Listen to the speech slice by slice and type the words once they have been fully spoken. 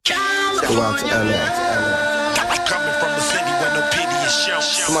Go out to LA. Coming from the city where no pity is shown.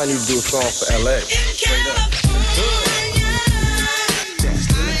 Somebody need to do a song for LA. Straight up.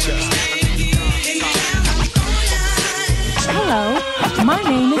 Hello, my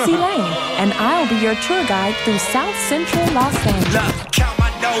name is Elaine, and I'll be your tour guide through South Central Los Angeles. Look, count my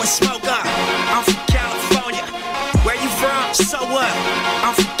dough and smoke up. I'm from California. Where you from? So what?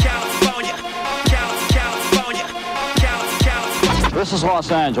 I'm from California. California. This is Los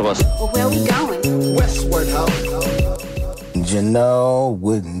Angeles. Well, where we going? Westward, ho.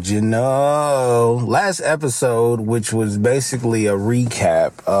 Wouldn't you know? Last episode, which was basically a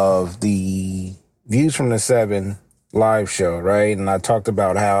recap of the Views from the Seven live show, right? And I talked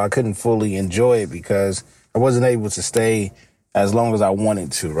about how I couldn't fully enjoy it because I wasn't able to stay as long as I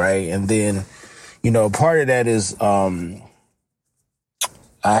wanted to, right? And then, part of that is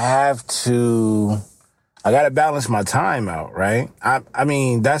I got to balance my time out, right? I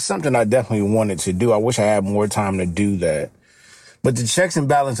mean, that's something I definitely wanted to do. I wish I had more time to do that. But the checks and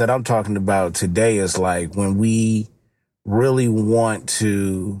balance that I'm talking about today is like when we really want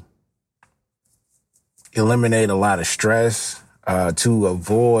to eliminate a lot of stress, to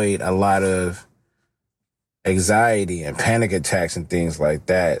avoid a lot of anxiety and panic attacks and things like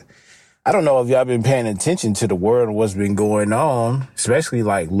that. I don't know if y'all been paying attention to the world and what's been going on, especially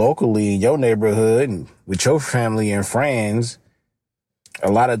like locally in your neighborhood and with your family and friends. A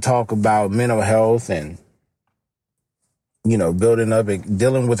lot of talk about mental health and, building up and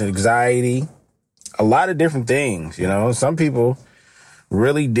dealing with anxiety, a lot of different things. Some people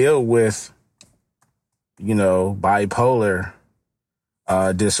really deal with, bipolar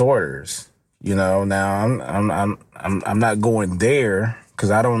disorders. Now I'm not going there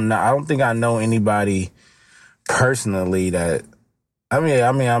because I don't think I know anybody personally that. I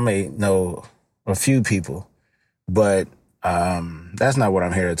may know a few people, but that's not what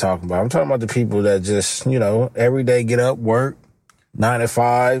I'm here to talk about. I'm talking about the people that just, every day get up, work, 9 to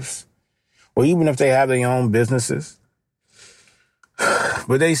 5s, or even if they have their own businesses,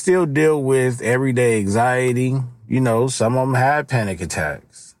 but they still deal with everyday anxiety. Some of them have panic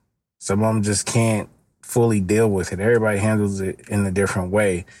attacks. Some of them just can't fully deal with it. Everybody handles it in a different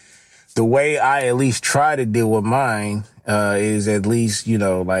way. The way I at least try to deal with mine is at least,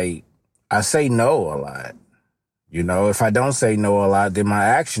 I say no a lot. If I don't say no a lot, then my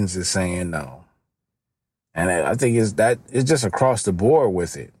actions is saying no. And I think it's just across the board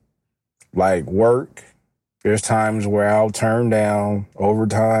with it. Like work, there's times where I'll turn down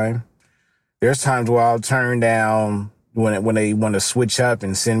overtime. There's times where I'll turn down when they want to switch up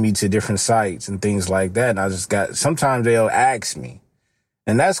and send me to different sites and things like that. And sometimes they'll ask me.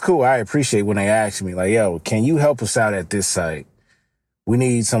 And that's cool. I appreciate when they ask me, like, yo, can you help us out at this site? We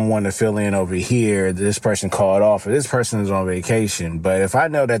need someone to fill in over here. This person called off, or this person is on vacation. But if I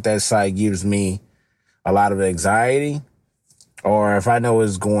know that site gives me a lot of anxiety, or if I know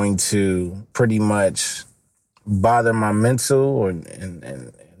it's going to pretty much bother my mental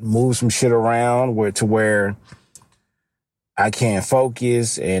and move some shit around where I can't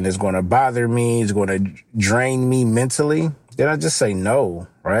focus and it's going to bother me, it's going to drain me mentally, then I just say no,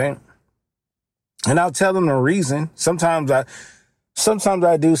 right? And I'll tell them the reason. Sometimes I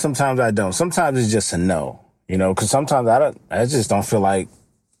do, sometimes I don't. Sometimes it's just a no, because sometimes I just don't feel like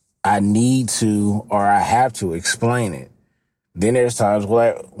I need to or I have to explain it. Then there's times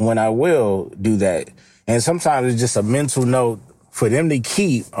when I will do that. And sometimes it's just a mental note for them to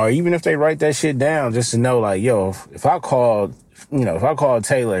keep, or even if they write that shit down, just to know, like, yo, if I call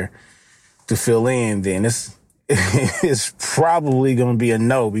Taylor to fill in, then it's probably going to be a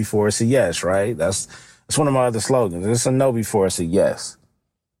no before it's a yes, right? That's one of my other slogans. It's a no before it's a yes.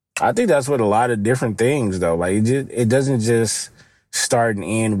 I think that's what a lot of different things, though. Like, it doesn't just start and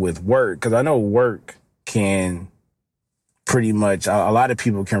end with work, because I know work can pretty much, a lot of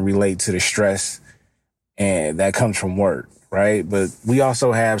people can relate to the stress and that comes from work, right? But we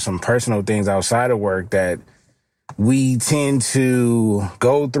also have some personal things outside of work that we tend to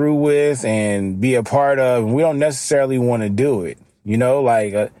go through with and be a part of, and we don't necessarily want to do it.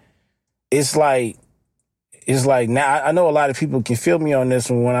 It's like now I know a lot of people can feel me on this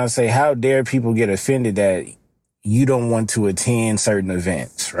one when I say, how dare people get offended that you don't want to attend certain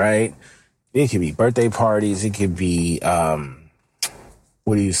events, right? It could be birthday parties. It could be,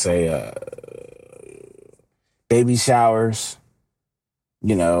 baby showers.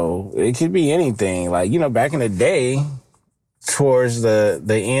 It could be anything. Like, back in the day, towards the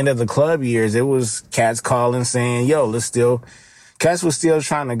end of the club years, it was cats calling saying, yo, cats was still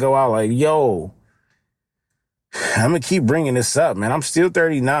trying to go out like, yo, I'm going to keep bringing this up, man. I'm still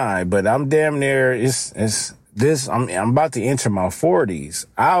 39, but I'm damn near, I'm about to enter my 40s.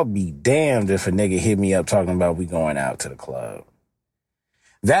 I'll be damned if a nigga hit me up talking about we going out to the club.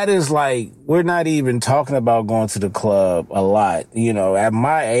 That is like, we're not even talking about going to the club a lot. You know, at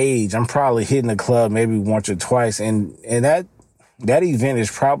my age, I'm probably hitting the club maybe once or twice. And that event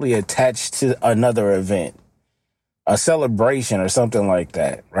is probably attached to another event, a celebration or something like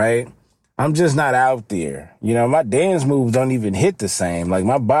that, right? I'm just not out there. You know, my dance moves don't even hit the same. Like,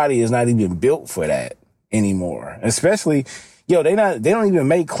 my body is not even built for that anymore. Especially, they don't even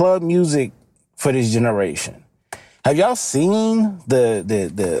make club music for this generation. Have y'all seen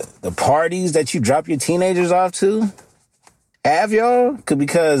the parties that you drop your teenagers off to? Have y'all?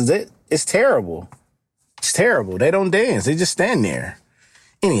 Because it's terrible. It's terrible. They don't dance. They just stand there.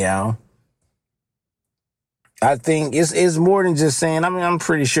 Anyhow, I think it's more than just saying, I mean, I'm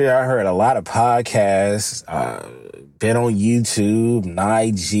pretty sure I heard a lot of podcasts, been on YouTube,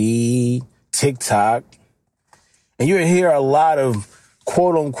 IG, TikTok, and you hear a lot of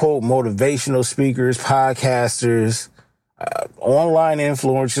quote unquote motivational speakers, podcasters, online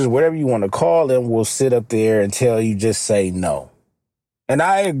influencers, whatever you want to call them, will sit up there and tell you just say no. And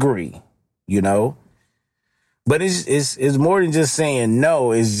I agree, you know, but it's more than just saying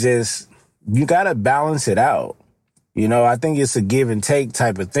no. It's just, you got to balance it out. You know, I think it's a give and take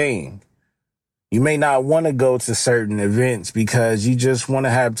type of thing. You may not want to go to certain events because you just want to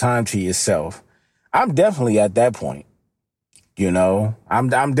have time to yourself. I'm definitely at that point. You know, I'm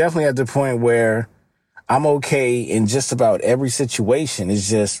definitely at the point where I'm okay in just about every situation. It's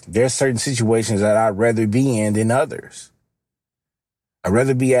just, there's certain situations that I'd rather be in than others. I'd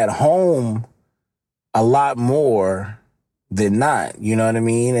rather be at home a lot more than not. You know what I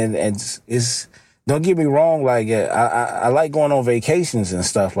mean? And it's don't get me wrong. Like, I like going on vacations and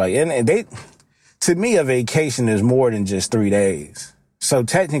stuff like, and to me, a vacation is more than just 3 days. So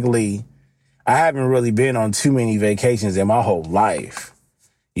technically, I haven't really been on too many vacations in my whole life.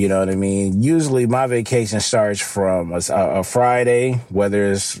 You know what I mean? Usually my vacation starts from a Friday,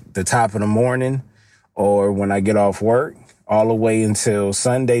 whether it's the top of the morning or when I get off work, all the way until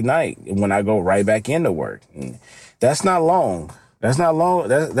Sunday night when I go right back into work. And that's not long. That's not long.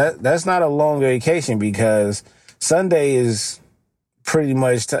 That's not a long vacation, because Sunday is pretty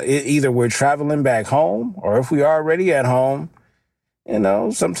much either we're traveling back home, or if we are already at home, you know,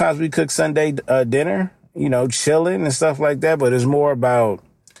 sometimes we cook Sunday dinner, you know, chilling and stuff like that. But it's more about,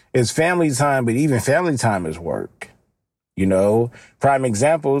 it's family time, but even family time is work. You know, prime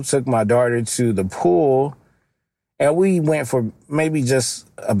example, took my daughter to the pool and we went for maybe just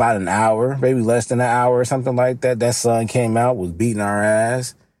about an hour, maybe less than an hour or something like that. That sun came out, was beating our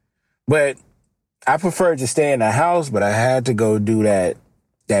ass. But I preferred to stay in the house, but I had to go do that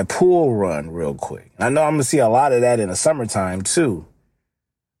pool run real quick. I know I'm going to see a lot of that in the summertime too.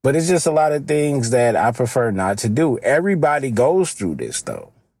 But it's just a lot of things that I prefer not to do. Everybody goes through this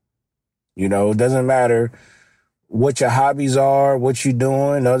though. You know, it doesn't matter what your hobbies are, what you're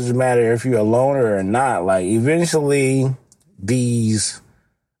doing. It doesn't matter if you're a loner or not. Like, eventually these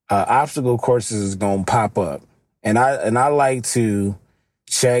obstacle courses is going to pop up. And I like to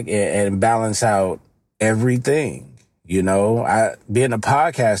check and balance out everything. You know, being a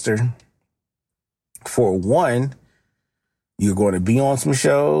podcaster, for one, you're going to be on some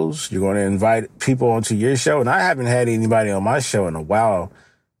shows. You're going to invite people onto your show. And I haven't had anybody on my show in a while,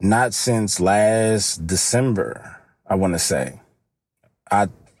 not since last December, I want to say. I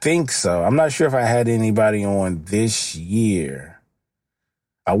think so. I'm not sure if I had anybody on this year.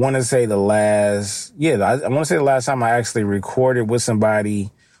 I want to say the last time I actually recorded with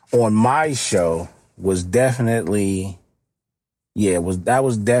somebody on my show was definitely, that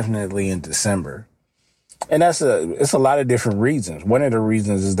was definitely in December. And it's a lot of different reasons. One of the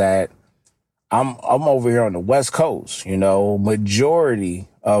reasons is that I'm over here on the West Coast. You know, majority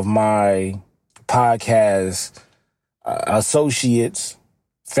of my podcast associates,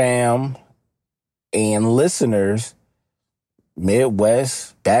 fam, and listeners,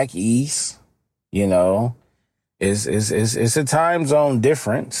 Midwest, back East, you know, it's a time zone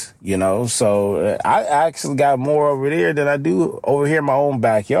difference, you know. So I actually got more over there than I do over here in my own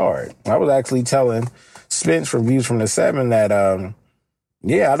backyard. I was actually telling Spence from Views from the 7 that,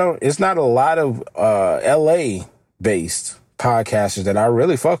 it's not a lot of LA based podcasters that I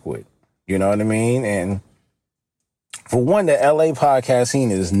really fuck with. You know what I mean? And for one, the LA podcast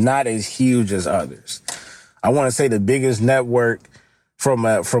scene is not as huge as others. I want to say the biggest network from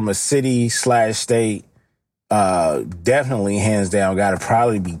a city/state, definitely hands down got to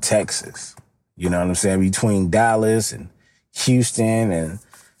probably be Texas. You know what I'm saying? Between Dallas and Houston and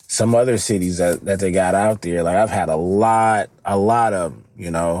some other cities that they got out there. Like, I've had a lot of them,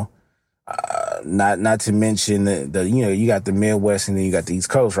 you know. not to mention the you got the Midwest and then you got the East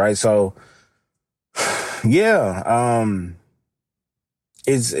Coast, right? So yeah,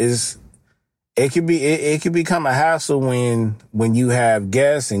 it could become a hassle when you have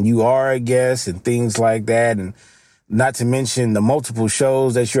guests and you are a guest and things like that, and not to mention the multiple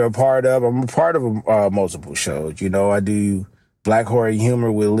shows that you're a part of. I'm a part of multiple shows. I do Black Horror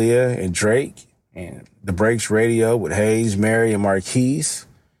Humor with Leah and Drake, and The Breaks Radio with Hayes, Mary, and Marquise.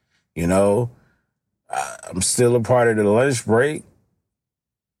 I'm still a part of the Lunch Break.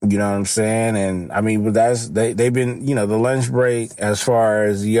 You know what I'm saying? And I mean, but they've been, the Lunch Break, as far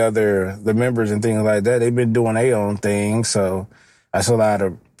as the members and things like that, they've been doing their own thing. So that's a lot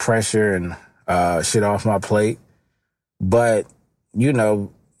of pressure and shit off my plate. But,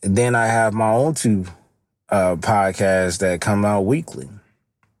 then I have my own two podcasts that come out weekly.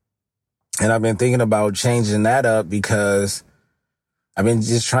 And I've been thinking about changing that up because I've been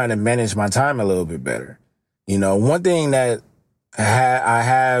just trying to manage my time a little bit better. One thing that I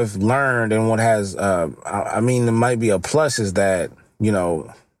have learned, and what has, it might be a plus, is that,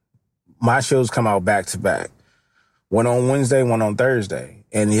 my shows come out back to back. One on Wednesday, one on Thursday.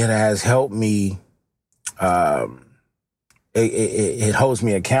 And it has helped me, it holds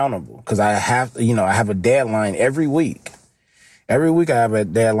me accountable because I have a deadline every week. Every week I have a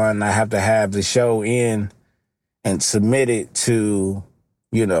deadline and I have to have the show in and submit it to,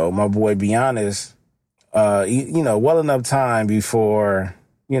 my boy Beyonce, well enough time before,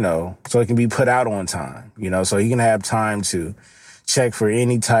 so it can be put out on time, so he can have time to check for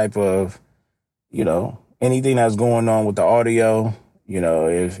any type of, anything that's going on with the audio,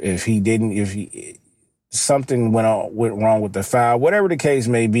 if something went wrong with the file, whatever the case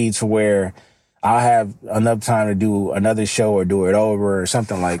may be, to where I'll have enough time to do another show or do it over or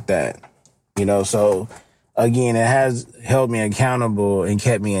something like that, so again, it has held me accountable and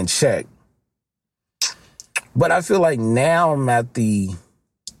kept me in check. But I feel like now I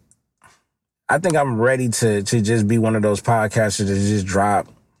think I'm ready to just be one of those podcasters that just drop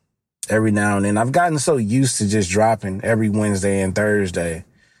every now and then. I've gotten so used to just dropping every Wednesday and Thursday.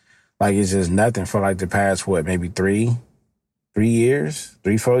 Like it's just nothing for like the past, maybe 3 years,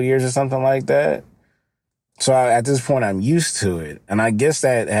 4 years or something like that. So at this point, I'm used to it. And I guess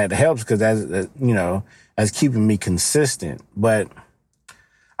that helps because that's keeping me consistent. But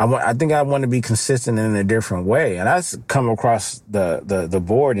I think I want to be consistent in a different way. And that's come across the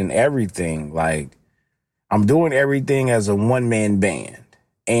board in everything. Like, I'm doing everything as a one-man band.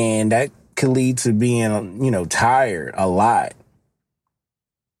 And that could lead to being, tired a lot.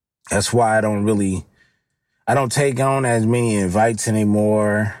 That's why I don't take on as many invites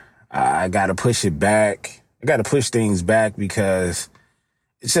anymore. I got to push it back. I got to push things back because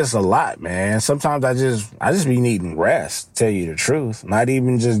it's just a lot, man. Sometimes I just be needing rest, to tell you the truth. Not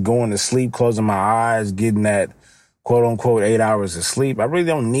even just going to sleep, closing my eyes, getting that quote unquote 8 hours of sleep. I really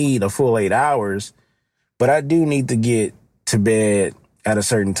don't need a full 8 hours, but I do need to get to bed at a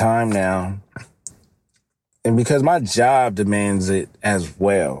certain time now. And because my job demands it as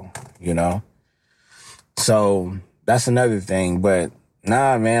well, So that's another thing. But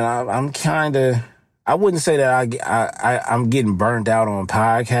nah, man, I'm kind of, I wouldn't say that I'm getting burnt out on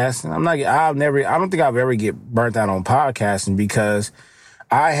podcasting. I don't think I've ever get burnt out on podcasting because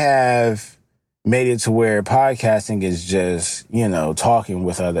I have made it to where podcasting is just, talking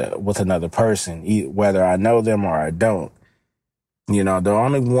with another person, whether I know them or I don't. The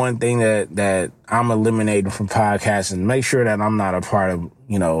only one thing that I'm eliminating from podcasting, make sure that I'm not a part of,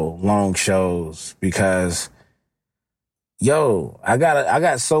 long shows because, I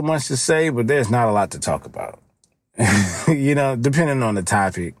got so much to say, but there's not a lot to talk about, depending on the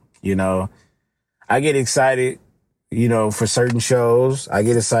topic, I get excited, for certain shows. I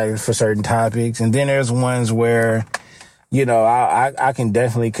get excited for certain topics. And then there's ones where, I can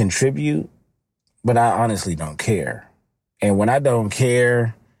definitely contribute, but I honestly don't care. And when I don't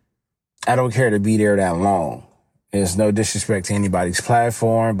care to be there that long. It's no disrespect to anybody's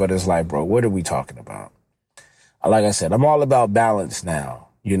platform, but it's like, bro, what are we talking about? Like I said, I'm all about balance now,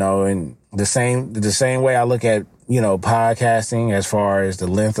 and the same way I look at, podcasting as far as the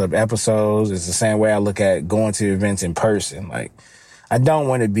length of episodes, it's the same way I look at going to events in person. Like, I don't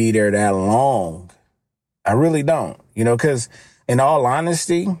want to be there that long. I really don't, because in all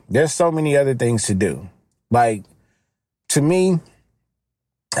honesty, there's so many other things to do. Like, to me,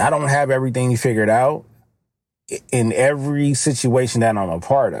 I don't have everything figured out in every situation that I'm a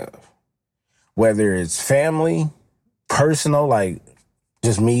part of, whether it's family, personal, like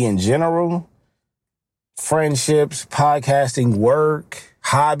just me in general, friendships, podcasting, work,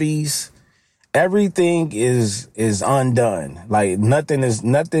 hobbies. everything is undone. Like nothing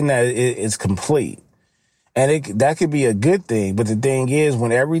that is complete. And that could be a good thing. But the thing is,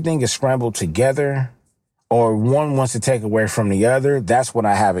 when everything is scrambled together or one wants to take away from the other, that's when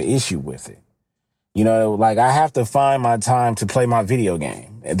I have an issue with it. You know, like I have to find my time to play my video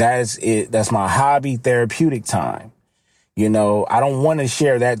game. That's it. That's my hobby, therapeutic time. You know, I don't want to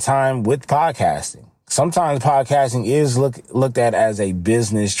share that time with podcasting. Sometimes podcasting is looked at as a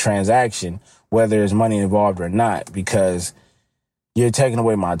business transaction, whether there's money involved or not, because you're taking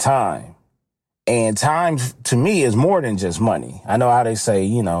away my time. And time to me is more than just money. I know how they say,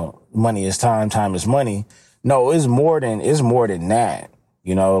 you know, money is time, time is money. No, it's more than that.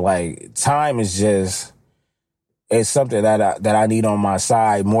 You know, like time is just, it's something that I need on my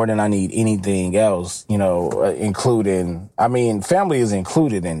side more than I need anything else, you know, including, I mean, family is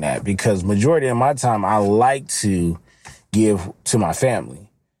included in that because majority of my time I like to give to my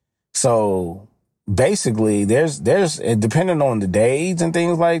family. So basically there's depending on the days and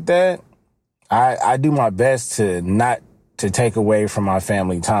things like that, I do my best to not to take away from my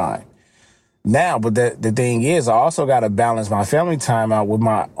family time. Now, but the thing is, I also got to balance my family time out with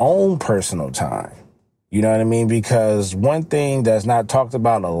my own personal time. You know what I mean? Because one thing that's not talked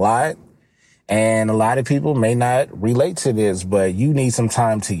about a lot, and a lot of people may not relate to this, but you need some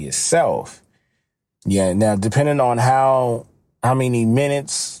time to yourself. Yeah. Now, depending on how many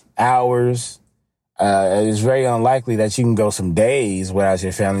minutes, hours, it's very unlikely that you can go some days without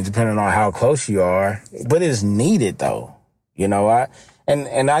your family, depending on how close you are. But it's needed, though. You know,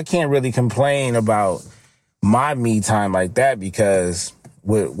 And I can't really complain about my me time like that because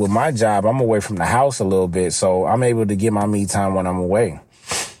with my job, I'm away from the house a little bit. So I'm able to get my me time when I'm away.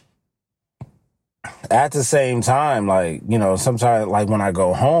 At the same time, like, you know, sometimes like when I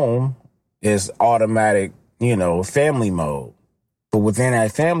go home, it's automatic, you know, family mode. But within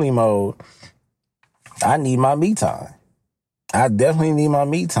that family mode, I need my me time. I definitely need my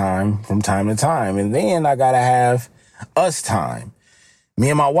me time from time to time. And then I got to have us time. Me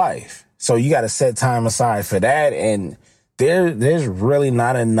and my wife. So you got to set time aside for that. And there's really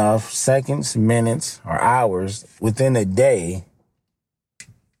not enough seconds, minutes, or hours within a day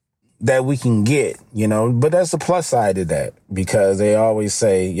that we can get, you know. But that's the plus side of that because they always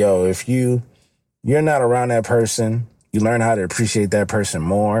say, yo, if you're not around that person, you learn how to appreciate that person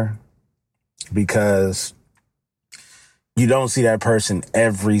more because you don't see that person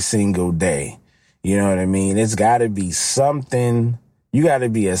every single day. You know what I mean? It's got to be something. You got to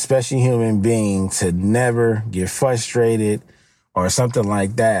be a special human being to never get frustrated or something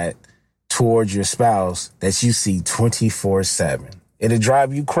like that towards your spouse that you see 24/7. It'll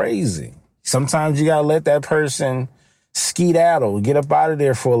drive you crazy. Sometimes you got to let that person skedaddle, get up out of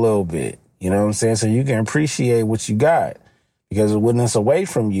there for a little bit. You know what I'm saying? So you can appreciate what you got because when it's away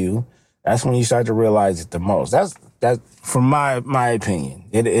from you, that's when you start to realize it the most. That's from my opinion.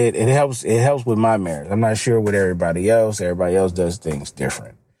 It helps with my marriage. I'm not sure with everybody else. Everybody else does things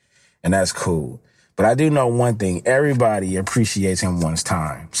different. And that's cool. But I do know one thing. Everybody appreciates one's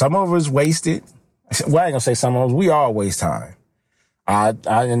time. Some of us waste it. Well, I ain't gonna say some of us. We all waste time.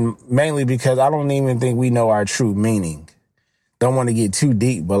 And mainly because I don't even think we know our true meaning. Don't want to get too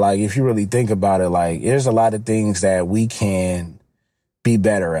deep, but like if you really think about it, like there's a lot of things that we can be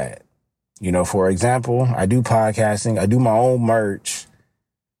better at. You know, for example, I do podcasting, I do my own merch,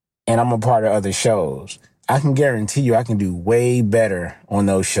 and I'm a part of other shows. I can guarantee you I can do way better on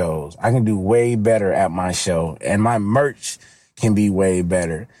those shows. I can do way better at my show, and my merch can be way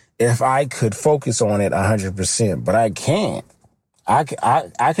better if I could focus on it 100%, but I can't. I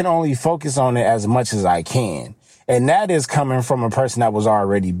can only focus on it as much as I can. And that is coming from a person that was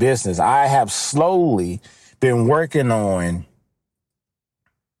already business. I have slowly been working on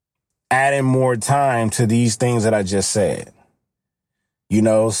adding more time to these things that I just said. You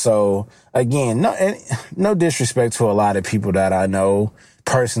know, so again, no disrespect to a lot of people that I know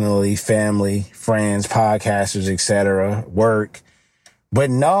personally, family, friends, podcasters, etc., work. But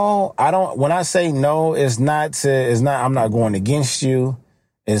no, I don't. When I say no, I'm not going against you.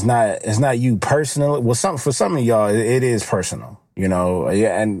 It's not you personally. Well, for some of y'all, it is personal, you know,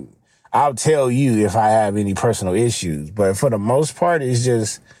 and I'll tell you if I have any personal issues. But for the most part, it's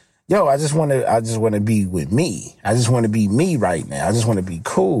just, yo, I just want to be with me. I just want to be me right now. I just want to be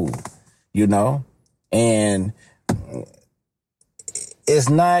cool, you know? And it's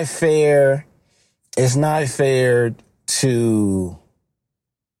not fair. It's not fair to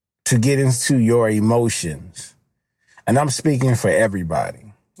get into your emotions. And I'm speaking for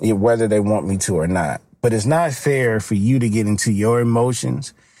everybody, whether they want me to or not. But it's not fair for you to get into your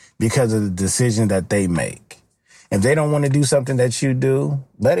emotions because of the decision that they make. If they don't want to do something that you do,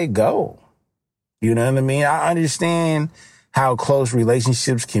 let it go. You know what I mean? I understand how close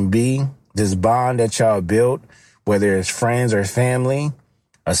relationships can be, this bond that y'all built, whether it's friends or family,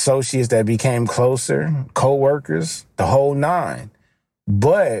 associates that became closer, co-workers, the whole nine.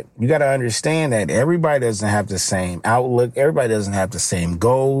 But you got to understand that everybody doesn't have the same outlook. Everybody doesn't have the same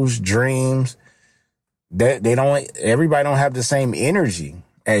goals, dreams. Everybody don't have the same energy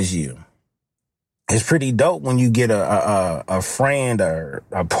as you. It's pretty dope when you get a friend or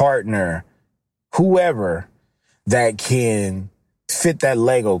a partner, whoever, that can fit that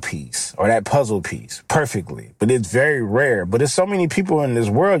Lego piece or that puzzle piece perfectly. But it's very rare. But there's so many people in this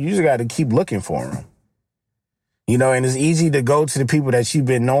world, you just got to keep looking for them. You know, and it's easy to go to the people that you've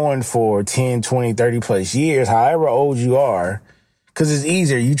been knowing for 10, 20, 30 plus years, however old you are, because it's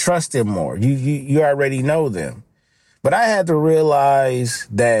easier. You trust them more. You already know them. But I had to realize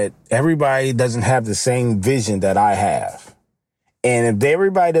that everybody doesn't have the same vision that I have. And if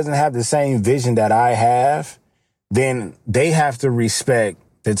everybody doesn't have the same vision that I have, then they have to respect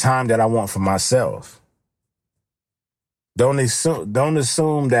the time that I want for myself. Don't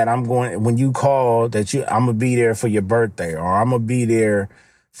assume that I'm going, when you call, that I'm going to be there for your birthday, or I'm going to be there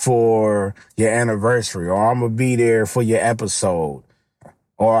for your anniversary, or I'm going to be there for your episode,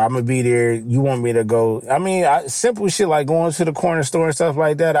 or I'm going to be there. You want me to go. I mean, simple shit like going to the corner store and stuff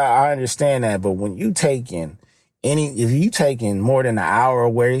like that. I understand that. But when you taking if you taking more than an hour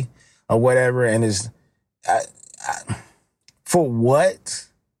away or whatever, and it's, for what?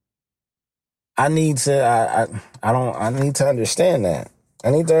 I need to understand that.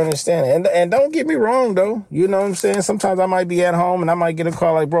 I need to understand it. And don't get me wrong, though. You know what I'm saying? Sometimes I might be at home and I might get a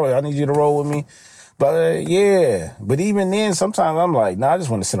call like, bro, I need you to roll with me. But yeah. But even then, sometimes I'm like, I just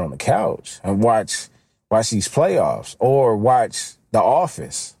want to sit on the couch and watch these playoffs, or watch The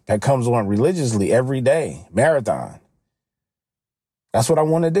Office that comes on religiously every day, marathon. That's what I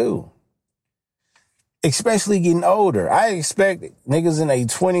want to do. Especially getting older. I expect niggas in their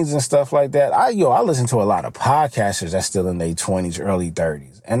 20s and stuff like that. I listen to a lot of podcasters that's still in their 20s, early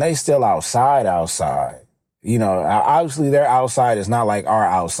 30s, and they still outside. You know, obviously their outside is not like our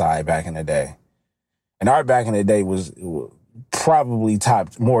outside back in the day. And our back in the day was probably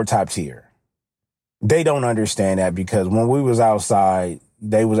more top tier. They don't understand that, because when we was outside,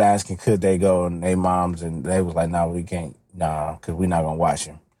 they was asking, could they go, and they moms, and they was like, no, we can't. Nah, because we're not going to watch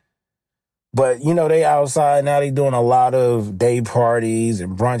them. But, you know, they outside now. They doing a lot of day parties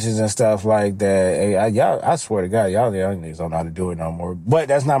and brunches and stuff like that. Hey, I swear to God, y'all niggas don't know how to do it no more. But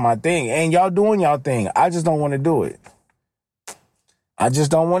that's not my thing. And y'all doing y'all thing. I just don't want to do it. I just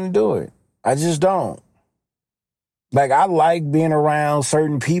don't. Like, I like being around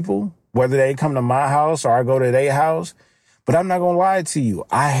certain people, whether they come to my house or I go to their house. But I'm not going to lie to you.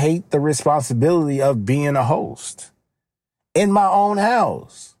 I hate the responsibility of being a host in my own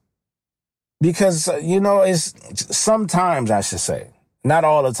house. Because, you know, it's sometimes, I should say, not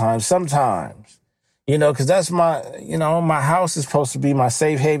all the time, sometimes, you know, because that's my house is supposed to be my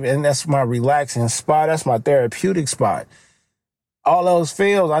safe haven, and that's my relaxing spot. That's my therapeutic spot. All else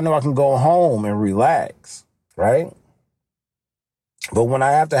fails, I know I can go home and relax, right? But when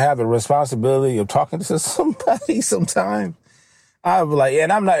I have to have the responsibility of talking to somebody sometimes, I'll be like,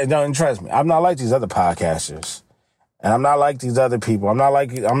 and don't trust me, I'm not like these other podcasters, and I'm not like these other people. I'm not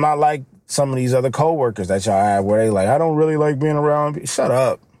like some of these other coworkers that y'all have where they like, I don't really like being around people. Shut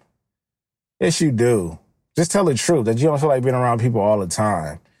up. Yes, you do. Just tell the truth that you don't feel like being around people all the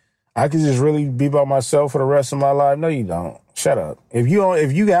time. I could just really be by myself for the rest of my life. No, you don't. Shut up. If you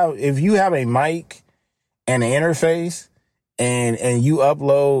have a mic and an interface and you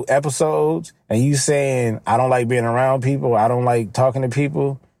upload episodes and you saying, I don't like being around people, I don't like talking to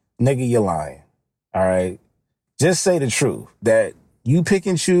people, nigga, you're lying. All right. Just say the truth that you pick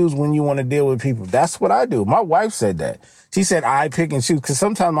and choose when you want to deal with people. That's what I do. My wife said that. She said I pick and choose, because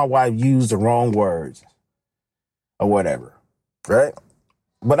sometimes my wife used the wrong words or whatever, right?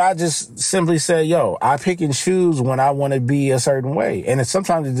 But I just simply say, I pick and choose when I want to be a certain way. And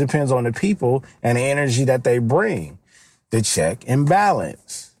sometimes it depends on the people and the energy that they bring, the check and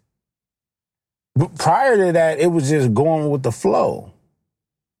balance. But prior to that, it was just going with the flow.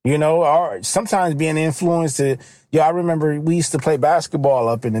 You know, or sometimes being influenced to, I remember we used to play basketball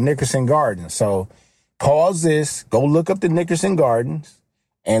up in the Nickerson Gardens. So pause this, go look up the Nickerson Gardens.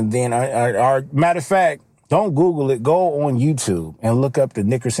 And then, matter of fact, don't Google it. Go on YouTube and look up the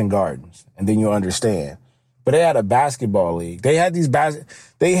Nickerson Gardens, and then you'll understand. But they had a basketball league. They had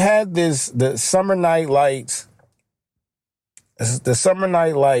the summer night lights. The summer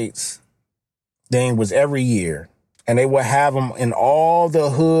night lights thing was every year. And they would have them in all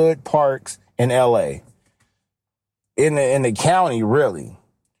the hood parks in LA. In the county, really.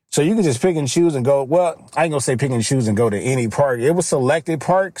 So you could just pick and choose and go, well, I ain't gonna say pick and choose and go to any park. It was selected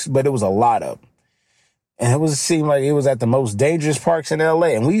parks, but it was a lot of them. And it seemed like it was at the most dangerous parks in LA.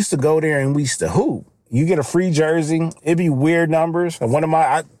 And we used to go there and we used to hoop. You get a free jersey. It'd be weird numbers. And one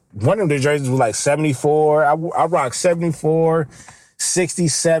of the jerseys was like 74. I rocked 74,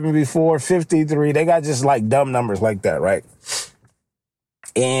 67 before, 53. They got just like dumb numbers like that, right?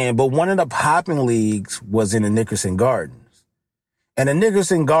 But one of the popping leagues was in the Nickerson Gardens. And the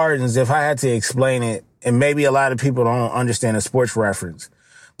Nickerson Gardens, if I had to explain it, and maybe a lot of people don't understand the sports reference,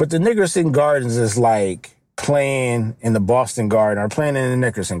 but the Nickerson Gardens is like playing in the Boston Garden or playing in the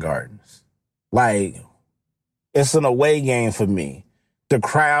Nickerson Gardens. Like, it's an away game for me. The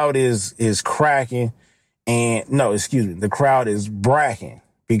crowd is cracking, and the crowd is bracking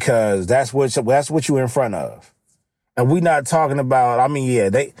because that's what you're in front of. And we're not talking about,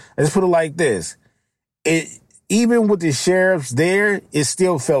 let's put it like this. Even with the sheriffs there, it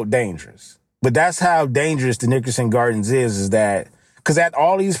still felt dangerous. But that's how dangerous the Nickerson Gardens is that, because at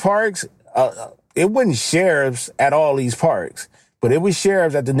all these parks, it wasn't sheriffs at all these parks, but it was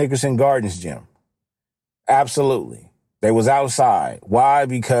sheriffs at the Nickerson Gardens gym. Absolutely. They was outside. Why?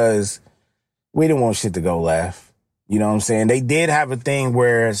 Because we didn't want shit to go left. You know what I'm saying? They did have a thing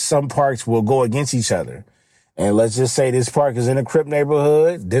where some parks will go against each other. And let's just say this park is in a Crip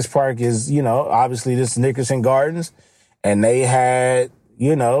neighborhood. This park is, obviously this Nickerson Gardens. And they had, we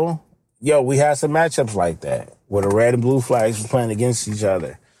had some matchups like that where the red and blue flags were playing against each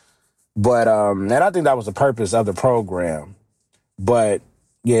other. But, and I think that was the purpose of the program. But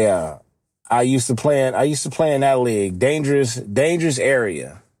yeah, I used to play in that league, dangerous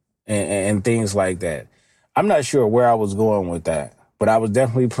area and things like that. I'm not sure where I was going with that. But I was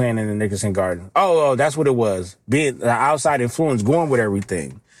definitely playing in the Nickerson Garden. Oh, that's what it was. Being the outside influence, going with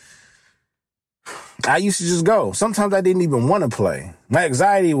everything. I used to just go. Sometimes I didn't even want to play. My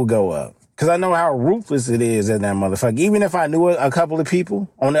anxiety would go up because I know how ruthless it is in that motherfucker. Even if I knew a couple of people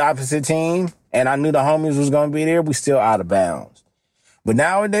on the opposite team and I knew the homies was going to be there, we still out of bounds. But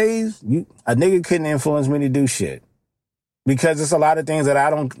nowadays, a nigga couldn't influence me to do shit because it's a lot of things that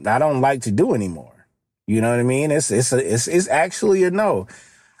I don't like to do anymore. You know what I mean? It's actually a no.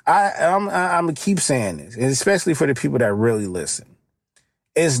 I'm gonna keep saying this, and especially for the people that really listen.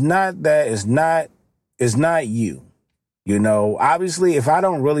 It's not you. Obviously, if I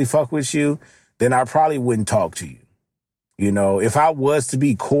don't really fuck with you, then I probably wouldn't talk to you. If I was to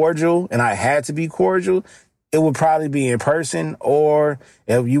be cordial and I had to be cordial, it would probably be in person, or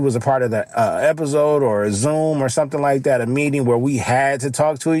if you was a part of the episode or a Zoom or something like that, a meeting where we had to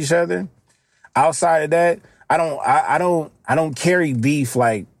talk to each other. Outside of that, I don't carry beef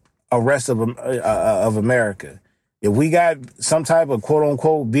like a rest of America. If we got some type of quote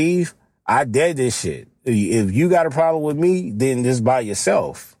unquote beef, I dead this shit. If you got a problem with me, then just by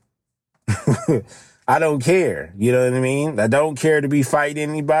yourself. I don't care. You know what I mean? I don't care to be fighting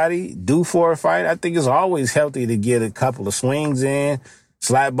anybody. Due for a fight, I think it's always healthy to get a couple of swings in,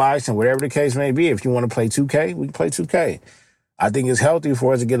 slap boxing, whatever the case may be. If you want to play 2K, we can play 2K. I think it's healthy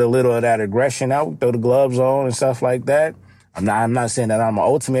for us to get a little of that aggression out, throw the gloves on and stuff like that. I'm not saying that I'm an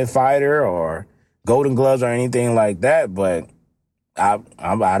ultimate fighter or golden gloves or anything like that, but I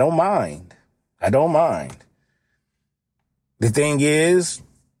don't mind. I don't mind. The thing is,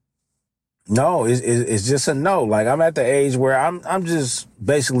 no, it's just a no. Like, I'm at the age where I'm just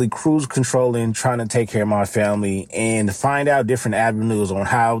basically cruise controlling, trying to take care of my family and find out different avenues on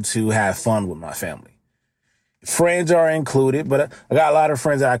how to have fun with my family. Friends are included, but I got a lot of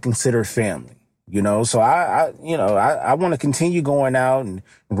friends that I consider family, so I want to continue going out and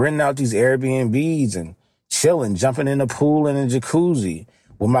renting out these Airbnbs and chilling, jumping in the pool and the jacuzzi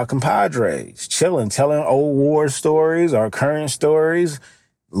with my compadres, chilling, telling old war stories or current stories,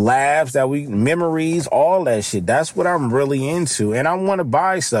 laughs memories, all that shit. That's what I'm really into. And I want to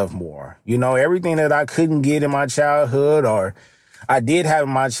buy stuff more. Everything that I couldn't get in my childhood or I did have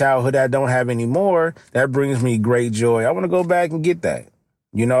in my childhood that I don't have anymore, that brings me great joy. I want to go back and get that.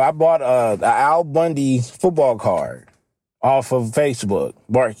 I bought a Al Bundy football card off of Facebook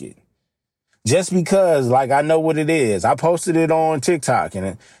Market. Just because, I know what it is. I posted it on TikTok and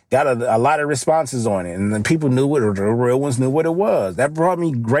it got a lot of responses on it. And then people knew what, or the real ones knew what it was. That brought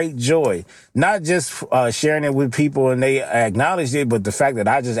me great joy. Not just sharing it with people and they acknowledged it, but the fact that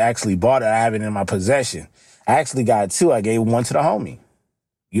I just actually bought it, I have it in my possession. I actually got two. I gave one to the homie.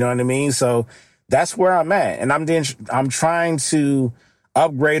 You know what I mean? So that's where I'm at. And I'm trying to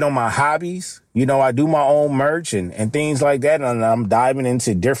upgrade on my hobbies. I do my own merch and things like that. And I'm diving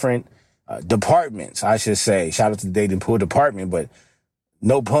into different departments, I should say. Shout out to the Dating Pool department. But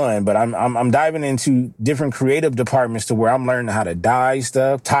no pun, but I'm diving into different creative departments to where I'm learning how to dye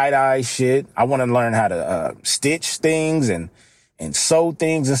stuff, tie-dye shit. I want to learn how to stitch things and sew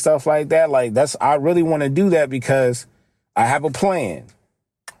things and stuff like that. Like I really want to do that because I have a plan.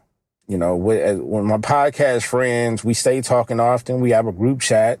 You know, when my podcast friends, we stay talking often. We have a group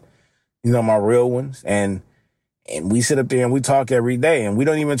chat, you know, my real ones, and we sit up there and we talk every day, and we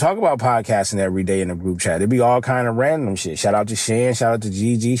don't even talk about podcasting every day in the group chat. It'd be all kind of random shit. Shout out to Shan, shout out to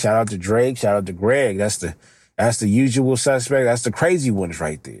Gigi, shout out to Drake, shout out to Greg. That's the usual suspect. That's the crazy ones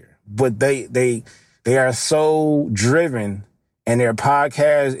right there. But they are so driven, and their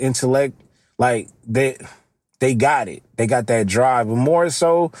podcast intellect, like they got it. They got that drive. But more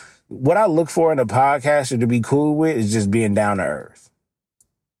so, what I look for in a podcaster to be cool with is just being down to earth.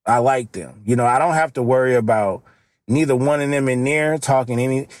 I like them. You know, I don't have to worry about neither one of them in there talking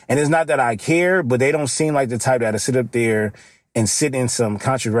and it's not that I care, but they don't seem like the type that'll sit up there and sit in some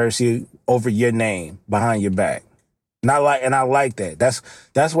controversy over your name behind your back. And I like that.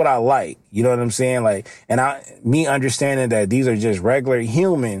 That's what I like. You know what I'm saying? Like, me understanding that these are just regular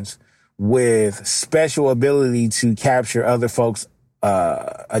humans with special ability to capture other folks'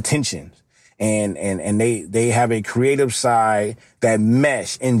 attention. And they have a creative side that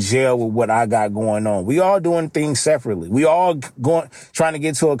mesh and gel with what I got going on. We all doing things separately. We all trying to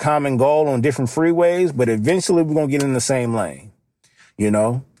get to a common goal on different freeways, but eventually we're going to get in the same lane. You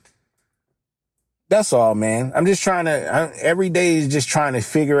know? That's all, man. I'm just every day is just trying to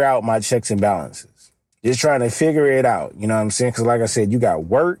figure out my checks and balances. Just trying to figure it out. You know what I'm saying? Because like I said, you got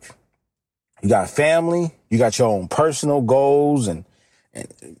work, you got family, you got your own personal goals and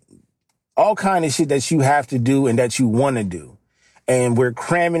all kind of shit that you have to do and that you want to do. And we're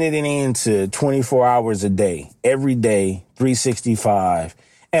cramming it into 24 hours a day, every day, 365.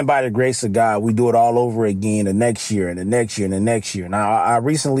 And by the grace of God, we do it all over again the next year and the next year and the next year. Now, I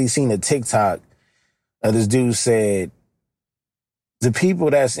recently seen a TikTok. This dude said, the people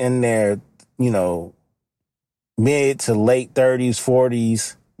that's in their, you know, mid to late 30s,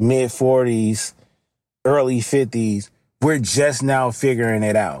 40s, mid 40s, early 50s, we're just now figuring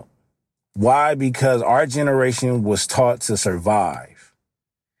it out. Why? Because our generation was taught to survive.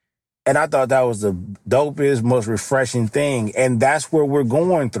 And I thought that was the dopest, most refreshing thing. And that's where we're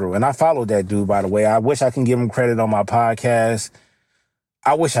going through. And I followed that dude, by the way. I wish I can give him credit on my podcast.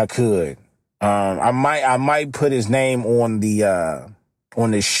 I wish I could. I might put his name on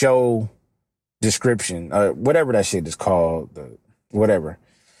the show description, whatever that shit is called, whatever.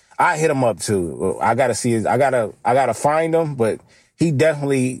 I hit him up too. I gotta find him, but he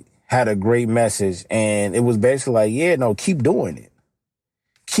definitely had a great message, and it was basically like, yeah, no, keep doing it.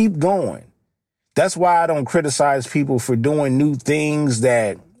 Keep going. That's why I don't criticize people for doing new things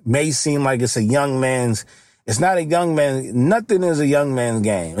that may seem like it's not a young man. Nothing is a young man's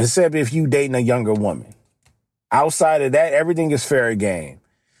game, except if you dating a younger woman. Outside of that, everything is fair game.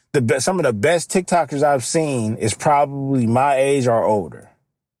 Some of the best TikTokers I've seen is probably my age or older.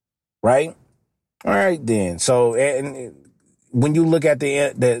 Right? All right, then. So, and when you look at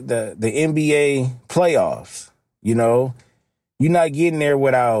the NBA playoffs, you know, you're not getting there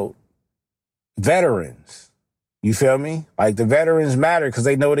without veterans. You feel me? Like, the veterans matter because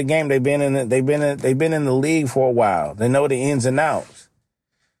they know the game. They've been in the league for a while. They know the ins and outs.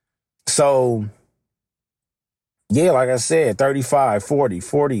 So, yeah, like I said, 35, 40,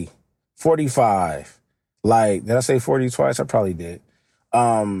 45. Like, did I say 40 twice? I probably did.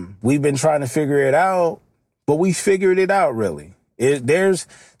 We've been trying to figure it out, but we figured it out, really. There's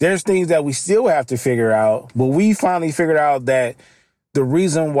things that we still have to figure out, but we finally figured out that the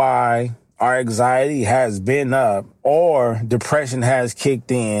reason why our anxiety has been up, or depression has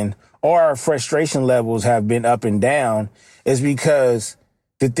kicked in, or our frustration levels have been up and down is because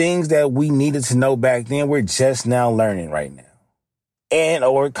the things that we needed to know back then, we're just now learning right now and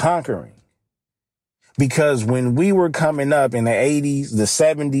or conquering. Because when we were coming up in the 80s, the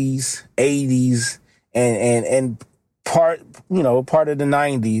 70s, 80s, and part of the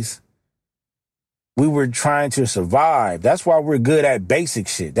 90s, we were trying to survive. That's why we're good at basic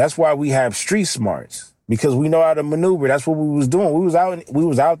shit. That's why we have street smarts, because we know how to maneuver. That's what we was doing. We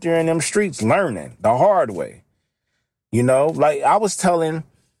was out there in them streets learning the hard way. You know, like I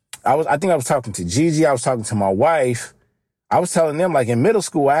think I was talking to Gigi. I was talking to my wife. I was telling them, like, in middle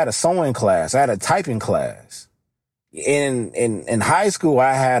school, I had a sewing class. I had a typing class. In high school,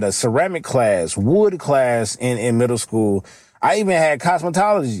 I had a ceramic class, wood class in middle school. I even had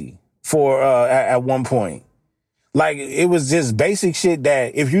cosmetology at one point. Like, it was just basic shit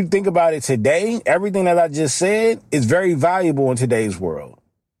that, if you think about it today, everything that I just said is very valuable in today's world.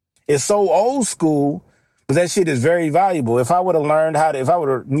 It's so old school, But that shit is very valuable. If I would have learned if I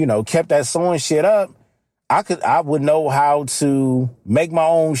would have, kept that sewing shit up, I would know how to make my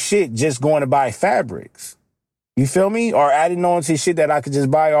own shit just going to buy fabrics. You feel me? Or adding on to shit that I could just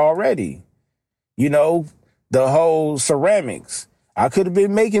buy already. The whole ceramics. I could have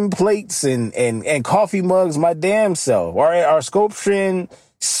been making plates and coffee mugs my damn self, or sculpturing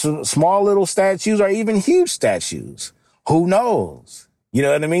small little statues or even huge statues. Who knows? You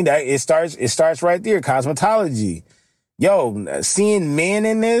know what I mean? It starts right there. Cosmetology. Yo, seeing men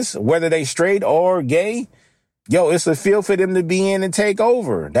in this, whether they straight or gay, it's a field for them to be in and take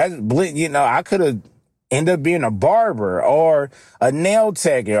over. I could have end up being a barber or a nail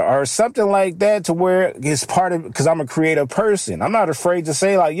tech or something like that, to where it's part of, because I'm a creative person. I'm not afraid to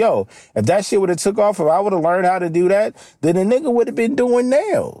say, like, if that shit would have took off, if I would have learned how to do that, then a nigga would have been doing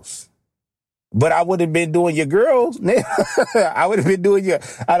nails. But I would have been doing your girls. I would have been doing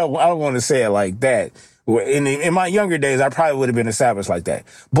I don't want to say it like that. In my younger days, I probably would have been established like that.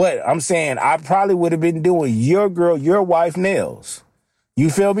 But I'm saying I probably would have been doing your wife nails. You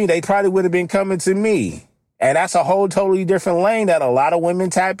feel me? They probably would have been coming to me. And that's a whole totally different lane that a lot of women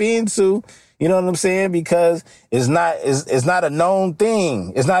tap into. You know what I'm saying? Because it's not a known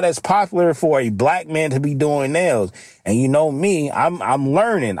thing. It's not as popular for a black man to be doing nails. And you know me, I'm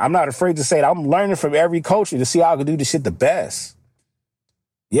learning. I'm not afraid to say it. I'm learning from every culture to see how I can do this shit the best.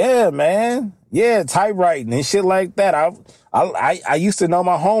 Yeah, man. Yeah, typewriting and shit like that. I used to know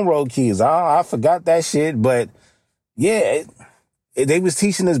my home road keys. I forgot that shit, but yeah, they was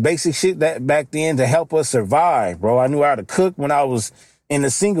teaching us basic shit that back then to help us survive, bro. I knew how to cook when I was in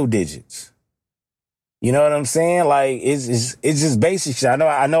the single digits. You know what I'm saying? Like, it's just basic shit.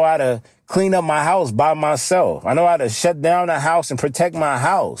 I know how to clean up my house by myself. I know how to shut down the house and protect my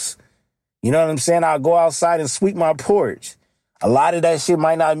house. You know what I'm saying? I'll go outside and sweep my porch. A lot of that shit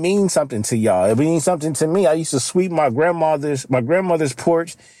might not mean something to y'all. It means something to me. I used to sweep my grandmother's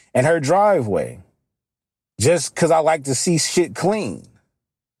porch and her driveway, just because I like to see shit clean.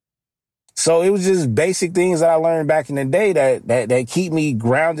 So it was just basic things that I learned back in the day that keep me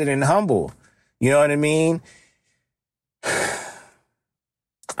grounded and humble. You know what I mean?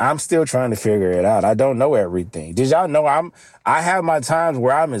 I'm still trying to figure it out. I don't know everything. Did y'all know I have my times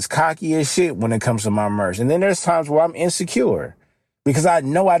where I'm as cocky as shit when it comes to my merch. And then there's times where I'm insecure because I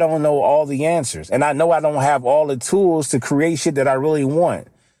know I don't know all the answers. And I know I don't have all the tools to create shit that I really want.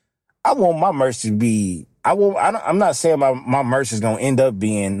 I want my merch to be, I'm not saying my merch is going to end up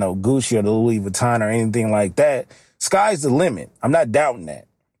being no Gucci or the Louis Vuitton or anything like that. Sky's the limit. I'm not doubting that.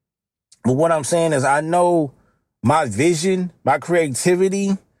 But what I'm saying is I know my vision, my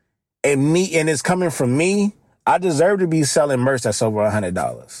creativity, and it's coming from me. I deserve to be selling merch that's over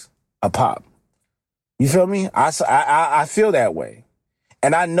 $100 a pop. You feel me? I feel that way.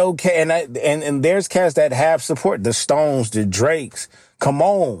 And I know, and there's cats that have support. The Stones, the Drakes. Come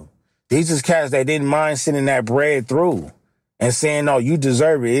on. These is cats that didn't mind sending that bread through and saying, no, you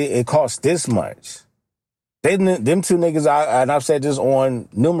deserve it. It costs this much. Them two niggas, and I've said this on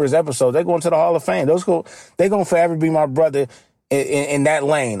numerous episodes, they're going to the Hall of Fame. They're going to forever be my brother in that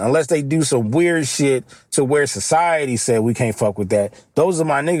lane, unless they do some weird shit to where society said we can't fuck with that. Those are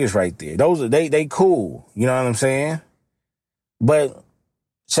my niggas right there. They cool. You know what I'm saying? But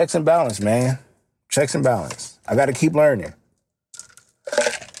checks and balance, man. Checks and balance. I got to keep learning. I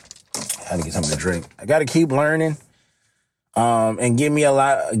had to get something to drink. I got to keep learning. And give me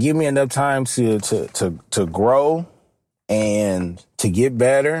enough time to grow and to get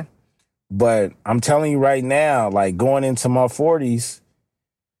better. But I'm telling you right now, like going into my 40s,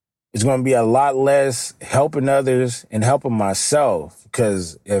 it's going to be a lot less helping others and helping myself.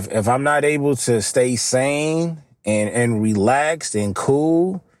 Because if I'm not able to stay sane and relaxed and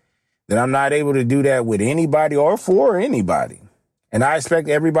cool, then I'm not able to do that with anybody or for anybody. And I expect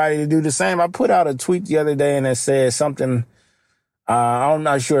everybody to do the same. I put out a tweet the other day and it said something. I'm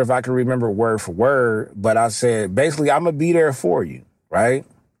not sure if I can remember word for word, but I said, basically, I'm going to be there for you, right?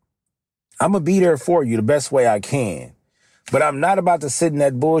 I'm going to be there for you the best way I can. But I'm not about to sit in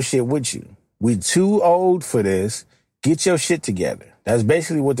that bullshit with you. We too old for this. Get your shit together. That's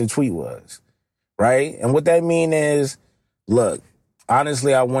basically what the tweet was, right? And what that mean is, look,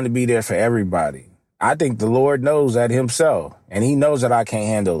 honestly, I want to be there for everybody. I think the Lord knows that himself, and he knows that I can't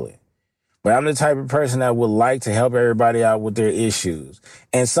handle it. But I'm the type of person that would like to help everybody out with their issues.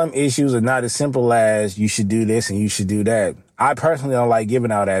 And some issues are not as simple as you should do this and you should do that. I personally don't like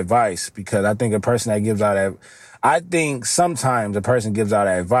giving out advice because I think I think sometimes a person gives out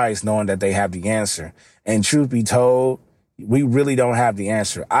advice knowing that they have the answer. And truth be told, we really don't have the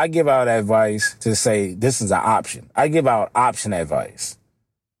answer. I give out advice to say this is an option. I give out option advice.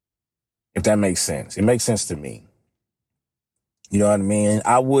 if that makes sense. It makes sense to me. You know what I mean?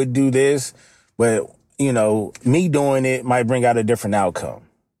 I would do this, but, you know, me doing it might bring out a different outcome.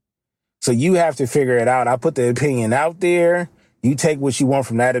 So you have to figure it out. I put the opinion out there. You take what you want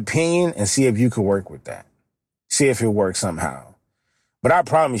from that opinion and see if you can work with that. See if it works somehow. But I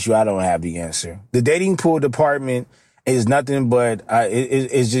promise you, I don't have the answer. The dating pool department is nothing but,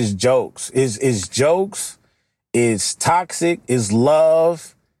 it's just jokes. It's jokes. It's toxic. It's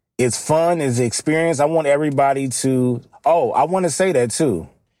love. It's fun. It's experience. I want everybody to, I want to say that too.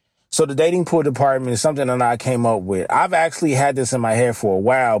 So the dating pool department is something that I came up with. I've actually had this in my head for a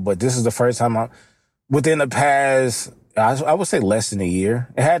while, but this is the first time within the past, I would say less than a year.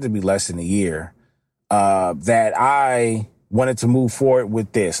 It had to be less than a year, that I wanted to move forward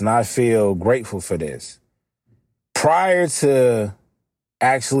with this. And I feel grateful for this. Prior to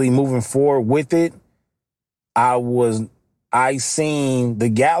actually moving forward with it, I seen the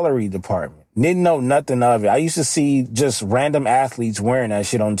gallery department. Didn't know nothing of it. I used to see just random athletes wearing that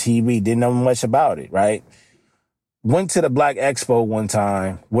shit on TV. Didn't know much about it, right? Went to the Black Expo one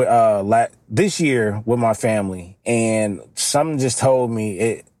time with, this year with my family, and something just told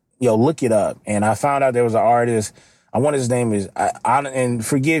me, look it up. And I found out there was an artist. I want his name is, and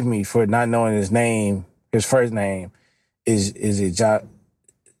forgive me for not knowing his name. His first name is it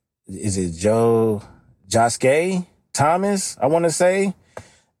Joe Josuke Thomas? I want to say.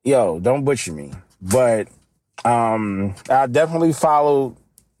 Don't butcher me. But I definitely followed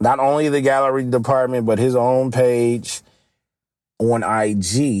not only the gallery department, but his own page on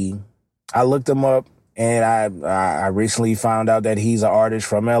IG. I looked him up, and I recently found out that he's an artist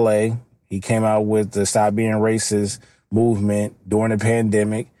from LA. He came out with the Stop Being Racist movement during the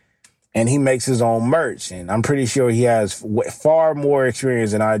pandemic, and he makes his own merch. And I'm pretty sure he has far more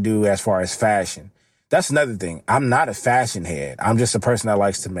experience than I do as far as fashion. That's another thing. I'm not a fashion head. I'm just a person that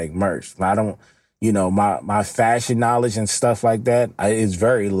likes to make merch. I don't, my fashion knowledge and stuff like that is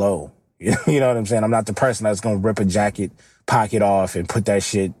very low. You know what I'm saying? I'm not the person that's going to rip a jacket pocket off and put that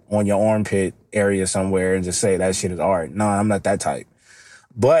shit on your armpit area somewhere and just say that shit is art. No, I'm not that type.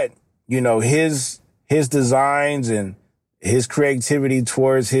 But, his designs and his creativity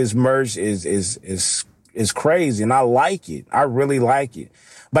towards his merch is crazy. And I like it. I really like it.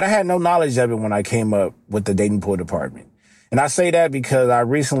 But I had no knowledge of it when I came up with the dating pool department. And I say that because I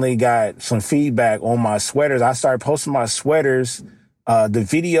recently got some feedback on my sweaters. I started posting my sweaters, the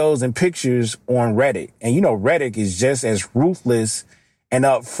videos and pictures on Reddit. And Reddit is just as ruthless and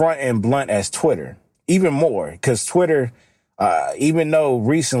upfront and blunt as Twitter. Even more, because Twitter, even though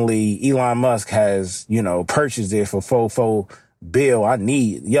recently Elon Musk has, purchased it for $4 bill, let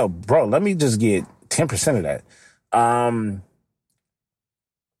me just get 10% of that.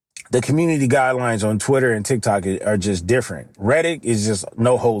 The community guidelines on Twitter and TikTok are just different. Reddit is just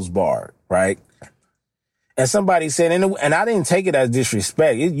no holds barred, right? And somebody said, and I didn't take it as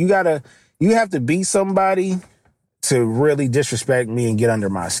disrespect. You have to be somebody to really disrespect me and get under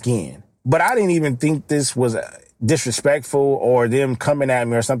my skin. But I didn't even think this was disrespectful or them coming at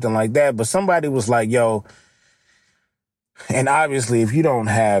me or something like that. But somebody was like, and obviously if you don't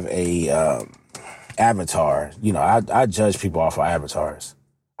have a avatar, I judge people off of avatars.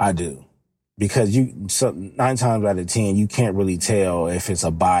 I do. Because 9 times out of 10, you can't really tell if it's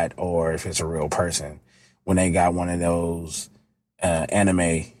a bot or if it's a real person when they got one of those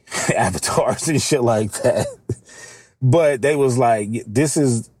anime avatars and shit like that. But they was like, this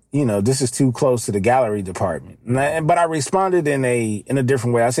is too close to the gallery department. But I responded in a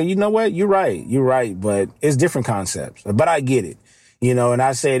different way. I said, you know what? You're right. But it's different concepts. But I get it. And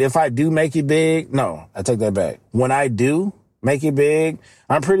I said, if I do make it big, no, I take that back. When I do make it big,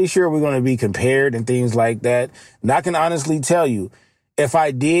 I'm pretty sure we're going to be compared and things like that. And I can honestly tell you, if I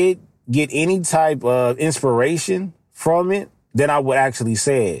did get any type of inspiration from it, then I would actually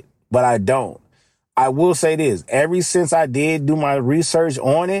say it. But I don't. I will say this. Ever since I did do my research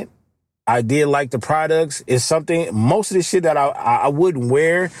on it, I did like the products. It's something, most of the shit that I wouldn't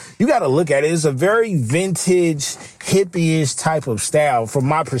wear, you got to look at it. It's a very vintage, hippie-ish type of style from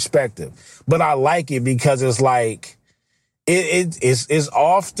my perspective. But I like it because it's like, it's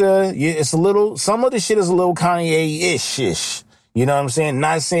off it's a little, some of the shit is a little Kanye-ish. You know what I'm saying?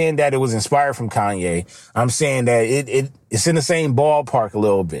 Not saying that it was inspired from Kanye. I'm saying that it's in the same ballpark a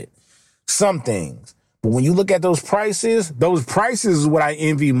little bit. Some things. But when you look at those prices is what I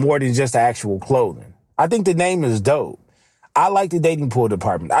envy more than just the actual clothing. I think the name is dope. I like the dating pool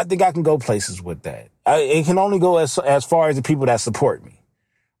department. I think I can go places with that. It can only go as far as the people that support me,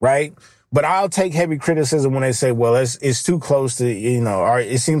 right? But I'll take heavy criticism when they say, well, it's too close to, or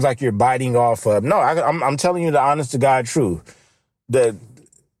it seems like you're biting off of. No, I'm telling you the honest to God truth.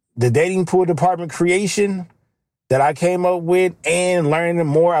 the dating pool department creation that I came up with and learning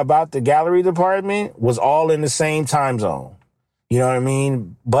more about the gallery department was all in the same time zone. You know what I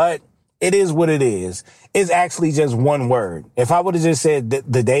mean? But it is what it is. It's actually just one word. If I would have just said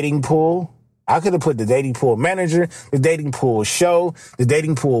the dating pool, I could have put the dating pool manager, the dating pool show, the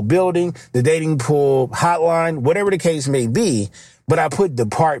dating pool building, the dating pool hotline, whatever the case may be. But I put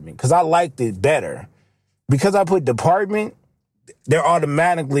department because I liked it better. Because I put department, they're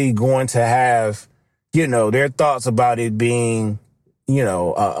automatically going to have, you know, their thoughts about it being, you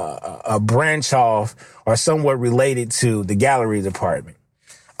know, a branch off or somewhat related to the gallery department.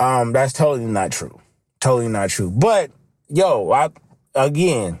 That's totally not true. Totally not true. But, yo, I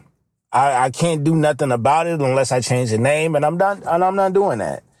can't do nothing about it unless I change the name, and I'm not doing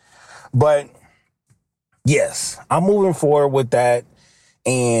that. But, yes, I'm moving forward with that.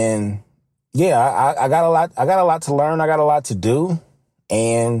 And, yeah, I got a lot to learn. I got a lot to do.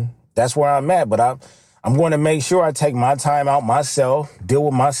 And that's where I'm at. But I'm going to make sure I take my time out myself, deal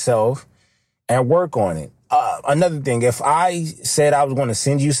with myself, and work on it. Another thing, if I said I was going to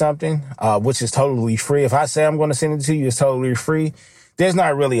send you something, which is totally free, if I say I'm going to send it to you, it's totally free. There's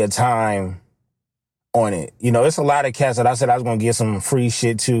not really a time on it. You know, it's a lot of cats that I said I was going to get some free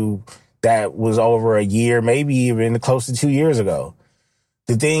shit to that was over a year, maybe even close to 2 years ago.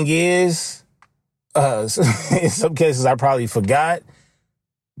 The thing is, in some cases I probably forgot.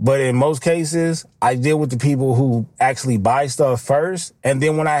 But in most cases, I deal with the people who actually buy stuff first. And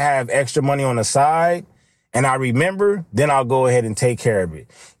then when I have extra money on the side and I remember, then I'll go ahead and take care of it.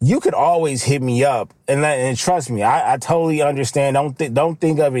 You could always hit me up. And trust me, I totally understand. Don't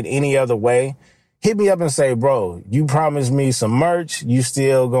think of it any other way. Hit me up and say, bro, you promised me some merch. You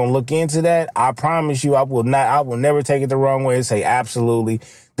still going to look into that? I promise you I will never take it the wrong way and say absolutely.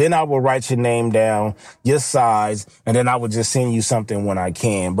 Then I will write your name down, your size, and then I will just send you something when I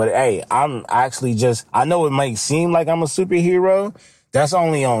can. But hey, I'm actually I know it might seem like I'm a superhero. That's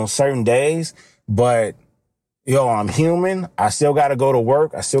only on certain days. But, yo, I'm human. I still got to go to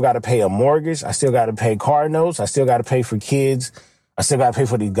work. I still got to pay a mortgage. I still got to pay car notes. I still got to pay for kids. I still got to pay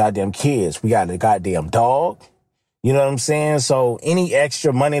for these goddamn kids. We got a goddamn dog. You know what I'm saying? So any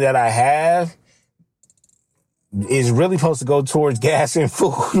extra money that I have is really supposed to go towards gas and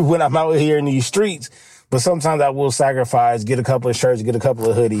food when I'm out here in these streets. But sometimes I will sacrifice, get a couple of shirts, get a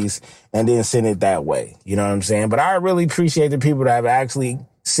couple of hoodies, and then send it that way. You know what I'm saying? But I really appreciate the people that have actually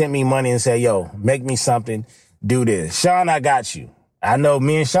sent me money and said, yo, make me something, do this. Sean, I got you. I know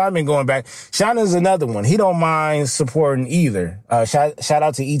me and Sean been going back. Sean is another one. He don't mind supporting either. Shout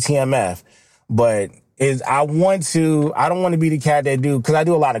out to ETMF. But I don't want to be the cat that because I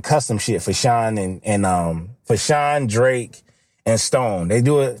do a lot of custom shit for Sean and for Sean, Drake, and Stone.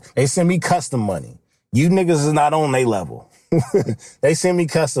 They send me custom money. You niggas is not on their level. They send me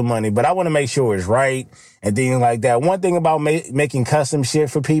custom money, but I want to make sure it's right and things like that. One thing about making custom shit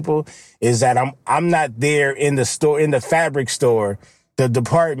for people is that I'm not there in the store, in the fabric store, the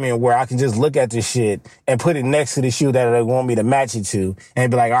department where I can just look at the shit and put it next to the shoe that they want me to match it to and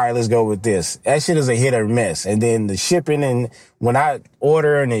be like, all right, let's go with this. That shit is a hit or miss. And then the shipping, and when I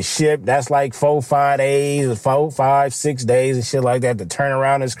order and it's shipped, that's like 4, 5 days, 4, 5, 6 days and shit like that. The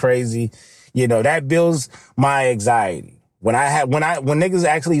turnaround is crazy. You know, that builds my anxiety. When niggas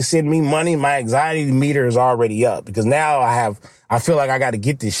actually send me money, my anxiety meter is already up because now I feel like I got to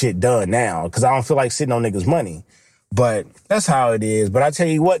get this shit done now because I don't feel like sitting on niggas' money. But that's how it is. But I tell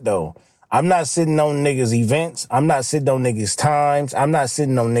you what, though, I'm not sitting on niggas' events. I'm not sitting on niggas' times. I'm not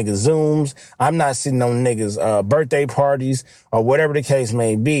sitting on niggas' Zooms. I'm not sitting on niggas' birthday parties or whatever the case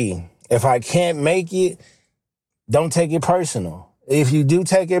may be. If I can't make it, don't take it personal. If you do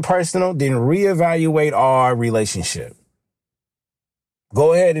take it personal, then reevaluate our relationship.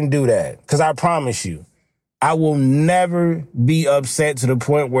 Go ahead and do that. Because I promise you, I will never be upset to the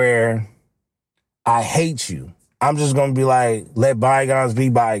point where I hate you. I'm just going to be like, let bygones be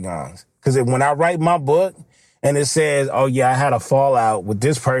bygones. Because when I write my book and it says, oh, yeah, I had a fallout with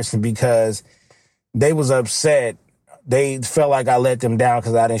this person because they was upset. They felt like I let them down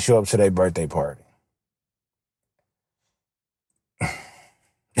because I didn't show up to their birthday party.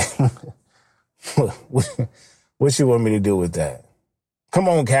 What you want me to do with that? Come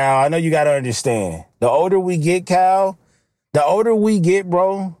on, Cal. I know you got to understand. The older we get, Cal,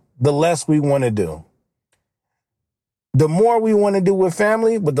 bro, the less we want to do. The more we want to do with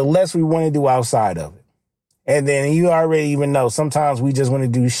family, but the less we want to do outside of it. And then you already even know sometimes we just want to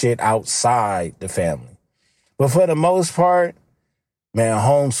do shit outside the family. But for the most part, man,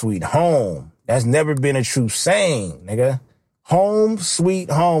 home sweet home. That's never been a true saying, nigga. Home sweet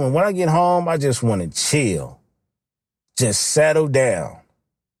home. And when I get home, I just want to chill. Just settle down.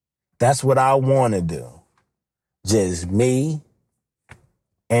 That's what I want to do. Just me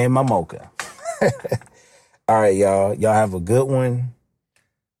and my mocha. All right, y'all. Y'all have a good one.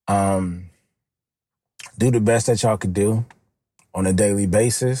 Do the best that y'all could do on a daily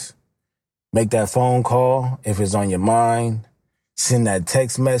basis. Make that phone call if it's on your mind. Send that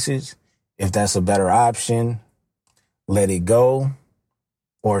text message if that's a better option. Let it go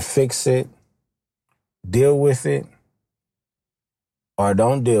or fix it. Deal with it or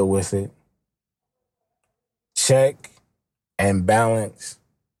don't deal with it. Check and balance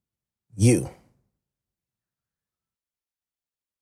you.